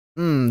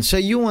So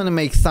you want to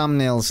make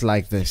thumbnails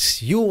like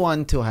this. You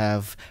want to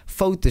have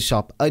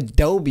Photoshop,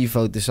 Adobe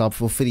Photoshop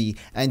for free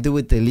and do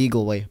it the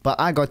legal way. But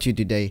I got you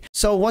today.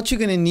 So what you're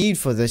going to need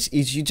for this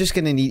is you're just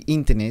going to need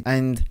internet,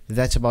 and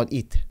that's about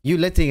it. You're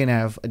literally going to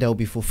have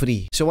Adobe for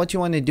free. So what you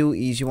want to do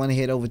is you want to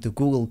head over to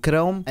Google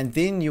Chrome, and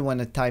then you want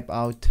to type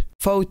out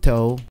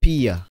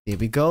Photopea. There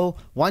we go.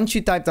 Once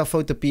you type out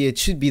Photopea, it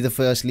should be the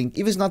first link.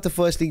 If it's not the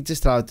first link,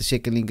 just try out the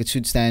second link. It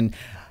should stand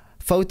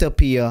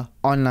Photopea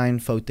online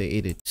photo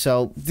edit.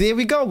 So there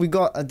we go. We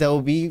got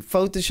Adobe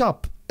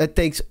Photoshop. It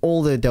takes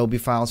all the Adobe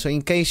files. So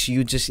in case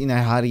you're just in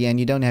a hurry and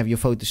you don't have your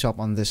Photoshop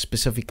on this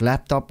specific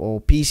laptop or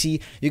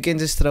PC, you can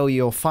just throw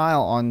your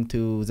file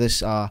onto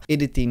this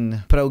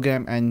editing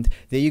program, and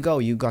there you go.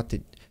 You got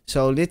it.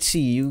 So let's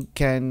see. You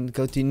can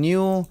go to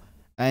new,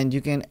 and you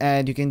can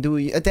add, you can do,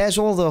 it has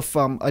all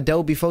the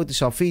Adobe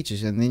Photoshop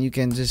features, and then you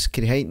can just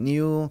create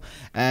new,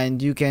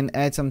 and you can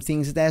add some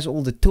things. It has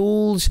all the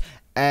tools.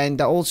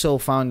 And I also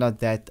found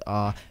out that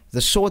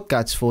the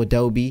shortcuts for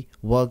Adobe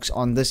works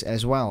on this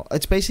as well.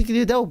 It's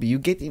basically Adobe. You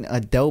get in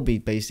Adobe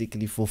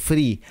basically for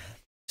free.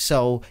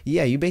 So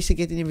yeah, you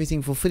basically getting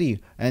everything for free.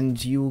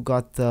 And you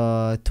got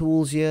the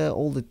tools here,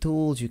 all the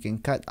tools you can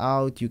cut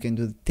out. You can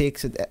do the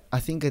text. I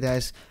think it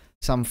has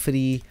some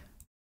free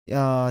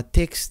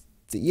text.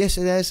 Yes,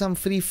 it has some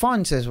free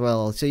fonts as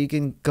well. So you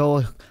can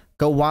go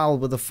wild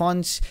with the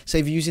fonts. So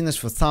if you're using this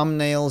for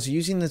thumbnails,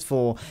 using it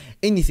for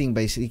anything,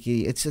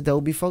 basically it's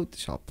Adobe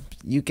Photoshop.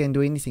 You can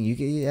do anything.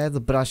 You have the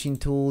brushing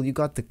tool, you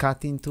got the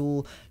cutting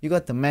tool, you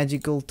got the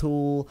magical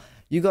tool,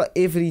 you got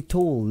every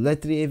tool,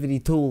 literally every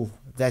tool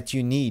that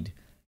you need.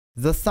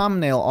 The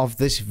thumbnail of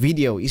this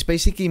video is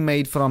basically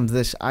made from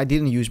this. I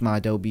didn't use my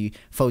Adobe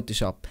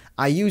Photoshop.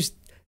 I used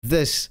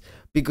this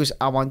because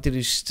I wanted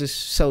to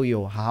just show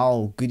you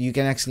how good you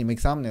can actually make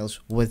thumbnails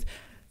with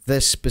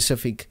this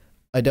specific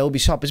Adobe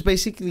Shop. Is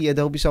basically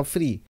Adobe Shop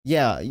free.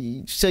 Yeah,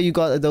 so you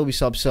got Adobe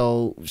Shop.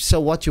 So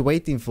what you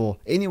waiting for?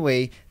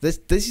 Anyway, this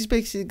is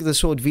basically the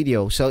short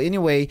video. So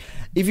anyway,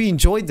 if you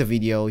enjoyed the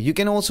video, you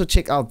can also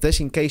check out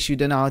this. In case you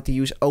don't know how to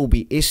use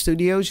OBS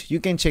Studios, you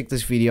can check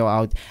this video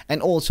out.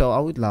 And also I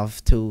would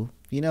love to,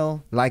 you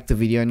know, like the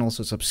video and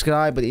also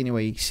subscribe. But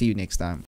anyway, see you next time.